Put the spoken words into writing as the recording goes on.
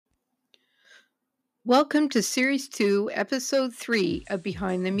Welcome to Series 2, Episode 3 of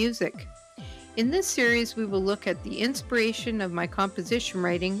Behind the Music. In this series, we will look at the inspiration of my composition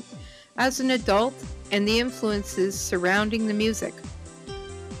writing as an adult and the influences surrounding the music.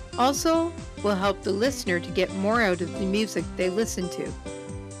 Also, we'll help the listener to get more out of the music they listen to.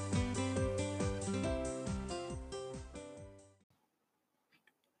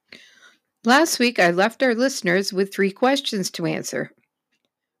 Last week, I left our listeners with 3 questions to answer.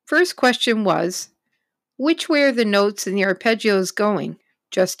 First question was, which way are the notes in the arpeggios going?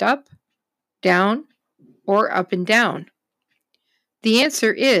 Just up, down, or up and down? The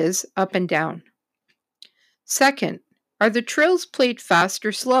answer is up and down. Second, are the trills played fast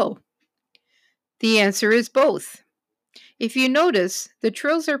or slow? The answer is both. If you notice, the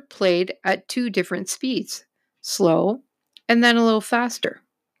trills are played at 2 different speeds, slow and then a little faster.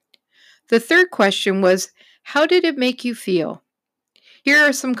 The third question was, how did it make you feel? Here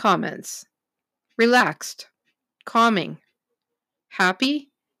are some comments. Relaxed, calming, happy,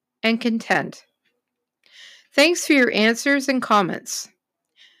 and content. Thanks for your answers and comments.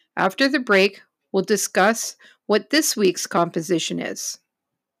 After the break, we'll discuss what this week's composition is.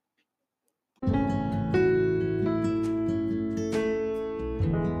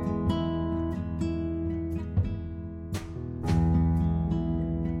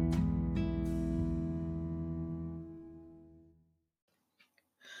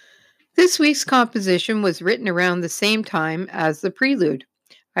 This week's composition was written around the same time as the prelude.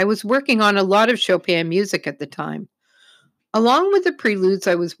 I was working on a lot of Chopin music at the time. Along with the preludes,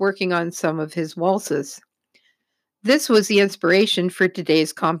 I was working on some of his waltzes. This was the inspiration for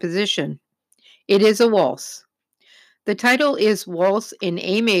today's composition. It is a waltz. The title is Waltz in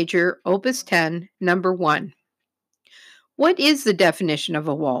A Major, Opus 10, number 1. What is the definition of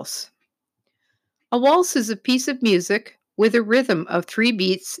a waltz? A waltz is a piece of music with a rhythm of 3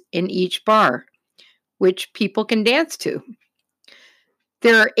 beats in each bar, which people can dance to.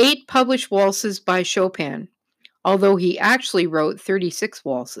 There are 8 published waltzes by Chopin, although he actually wrote 36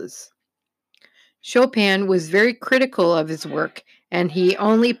 waltzes. Chopin was very critical of his work, and he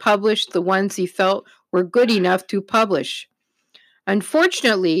only published the ones he felt were good enough to publish.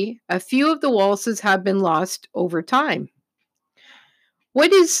 Unfortunately, a few of the waltzes have been lost over time.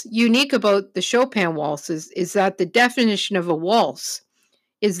 What is unique about the Chopin waltzes is that the definition of a waltz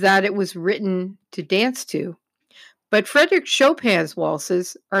is that it was written to dance to. But Frédéric Chopin's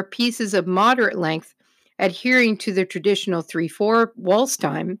waltzes are pieces of moderate length, adhering to the traditional 3/4 waltz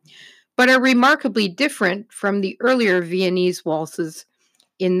time, but are remarkably different from the earlier Viennese waltzes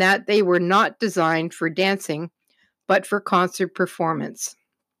in that they were not designed for dancing, but for concert performance.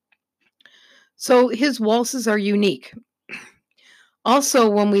 So his waltzes are unique. Also,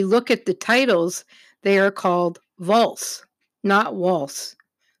 when we look at the titles, they are called Waltz, not waltz.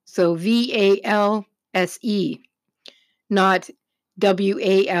 So VALSE, not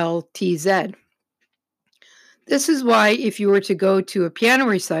WALTZ. This is why if you were to go to a piano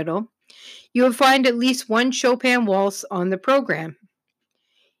recital, you will find at least one Chopin waltz on the program.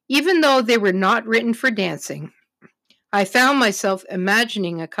 Even though they were not written for dancing, I found myself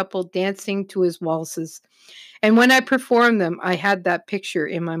imagining a couple dancing to his waltzes, and when I performed them, I had that picture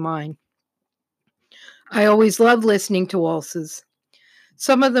in my mind. I always loved listening to waltzes,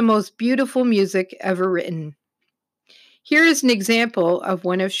 some of the most beautiful music ever written. Here is an example of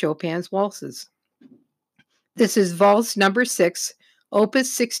one of Chopin's waltzes. This is Waltz number 6,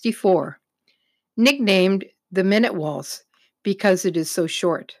 Opus 64, nicknamed the Minute Waltz because it is so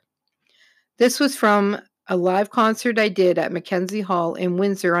short. This was from a live concert I did at Mackenzie Hall in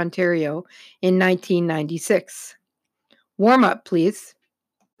Windsor, Ontario in 1996. Warm up, please.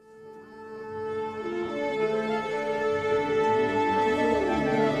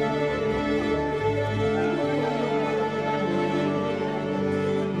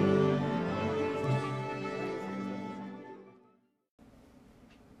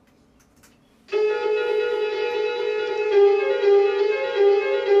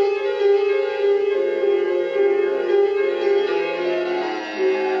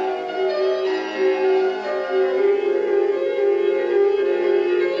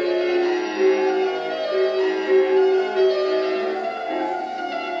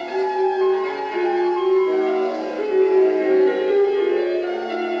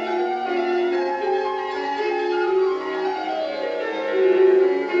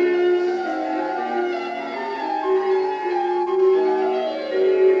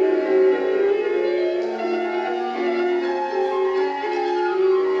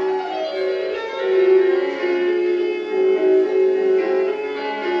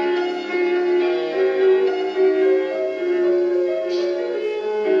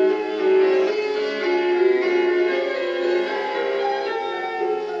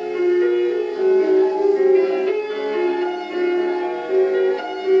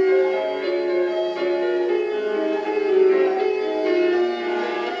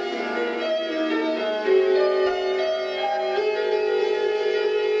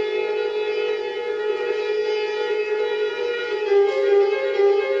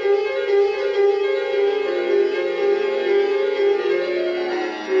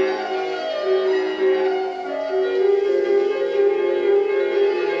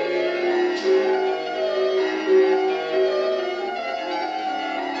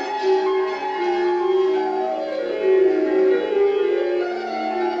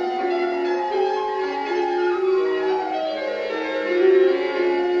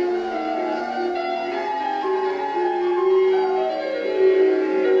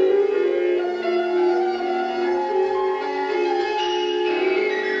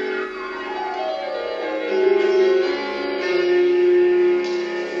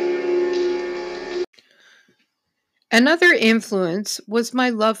 Another influence was my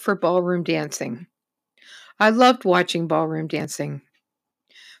love for ballroom dancing. I loved watching ballroom dancing.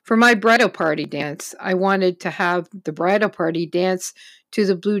 For my bridal party dance, I wanted to have the bridal party dance to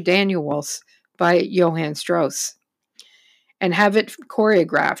the Blue Daniel Waltz by Johann Strauss and have it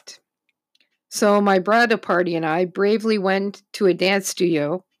choreographed. So my bridal party and I bravely went to a dance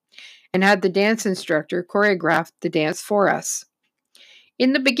studio and had the dance instructor choreograph the dance for us.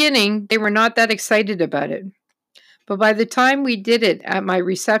 In the beginning, they were not that excited about it, but by the time we did it at my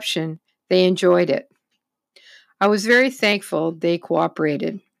reception, they enjoyed it. I was very thankful they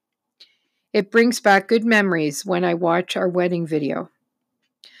cooperated. It brings back good memories when I watch our wedding video.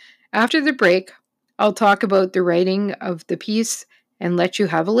 After the break, I'll talk about the writing of the piece and let you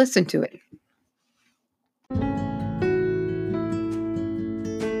have a listen to it.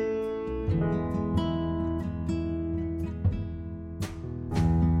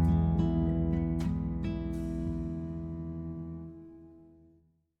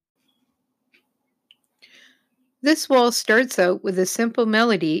 This waltz starts out with a simple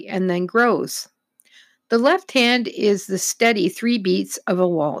melody and then grows. The left hand is the steady 3 beats of a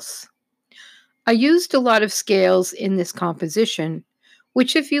waltz. I used a lot of scales in this composition,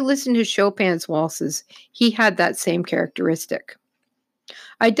 which, if you listen to Chopin's waltzes, he had that same characteristic.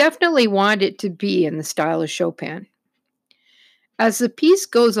 I definitely want it to be in the style of Chopin. As the piece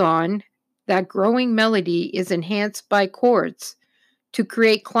goes on, that growing melody is enhanced by chords to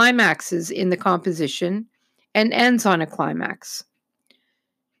create climaxes in the composition and ends on a climax.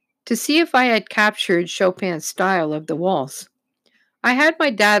 To see if I had captured Chopin's style of the waltz, I had my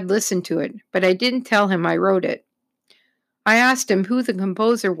dad listen to it, but I didn't tell him I wrote it. I asked him who the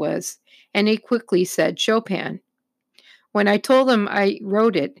composer was, and he quickly said Chopin. When I told him I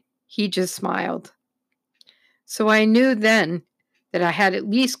wrote it, he just smiled. So I knew then that I had at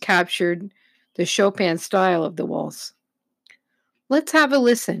least captured the Chopin style of the waltz. Let's have a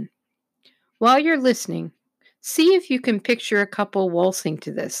listen. While you're listening, see if you can picture a couple waltzing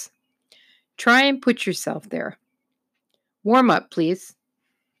to this. Try and put yourself there. Warm up, please.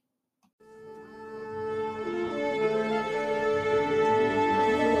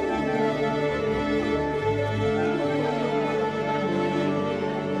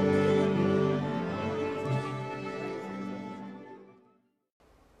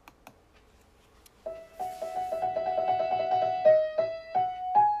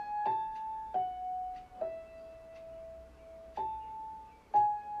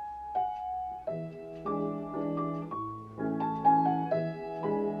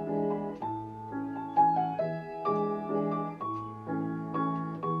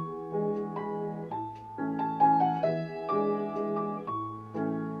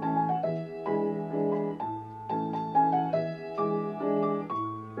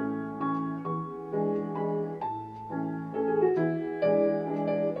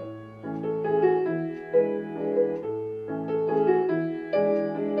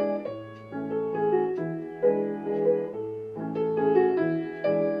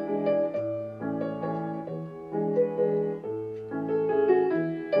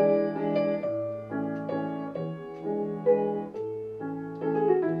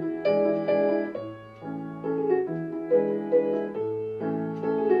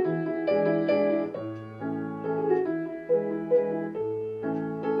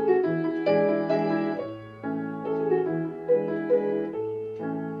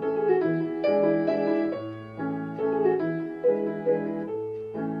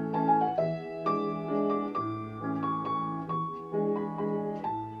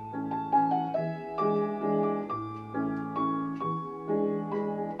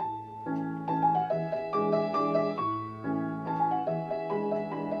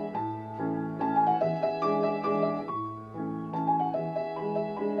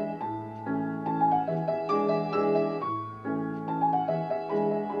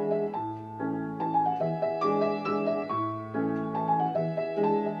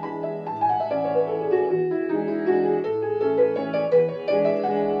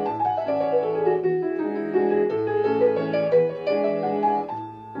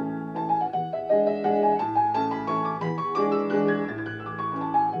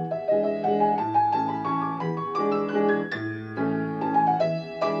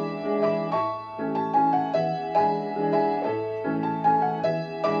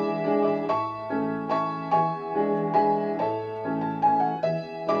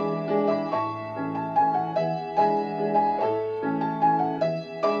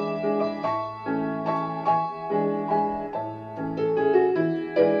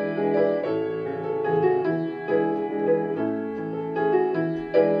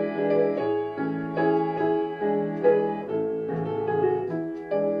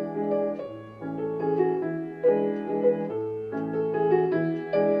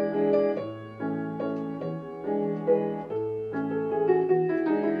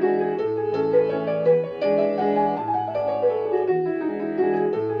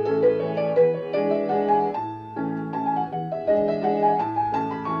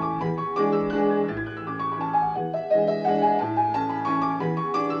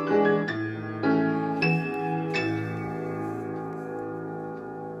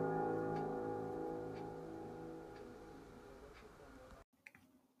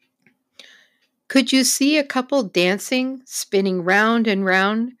 Could you see a couple dancing, spinning round and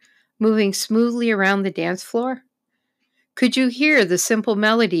round, moving smoothly around the dance floor? Could you hear the simple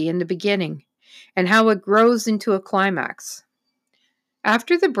melody in the beginning and how it grows into a climax?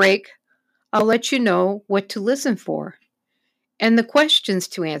 After the break, I'll let you know what to listen for and the questions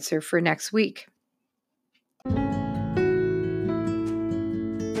to answer for next week.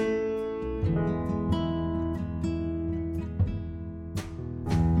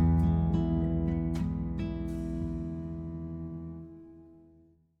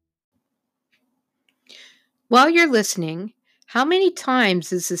 While you're listening, how many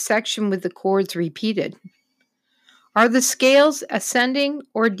times is the section with the chords repeated? Are the scales ascending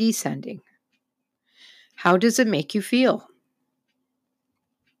or descending? How does it make you feel?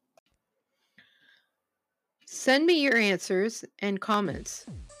 Send me your answers and comments.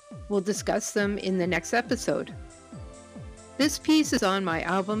 We'll discuss them in the next episode. This piece is on my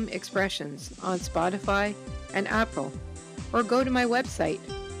album Expressions on Spotify and Apple, or go to my website,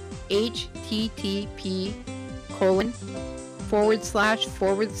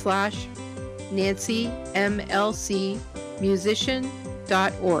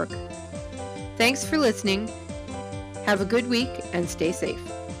 http://nancymlcmusician.org. Thanks for listening. Have a good week and stay safe.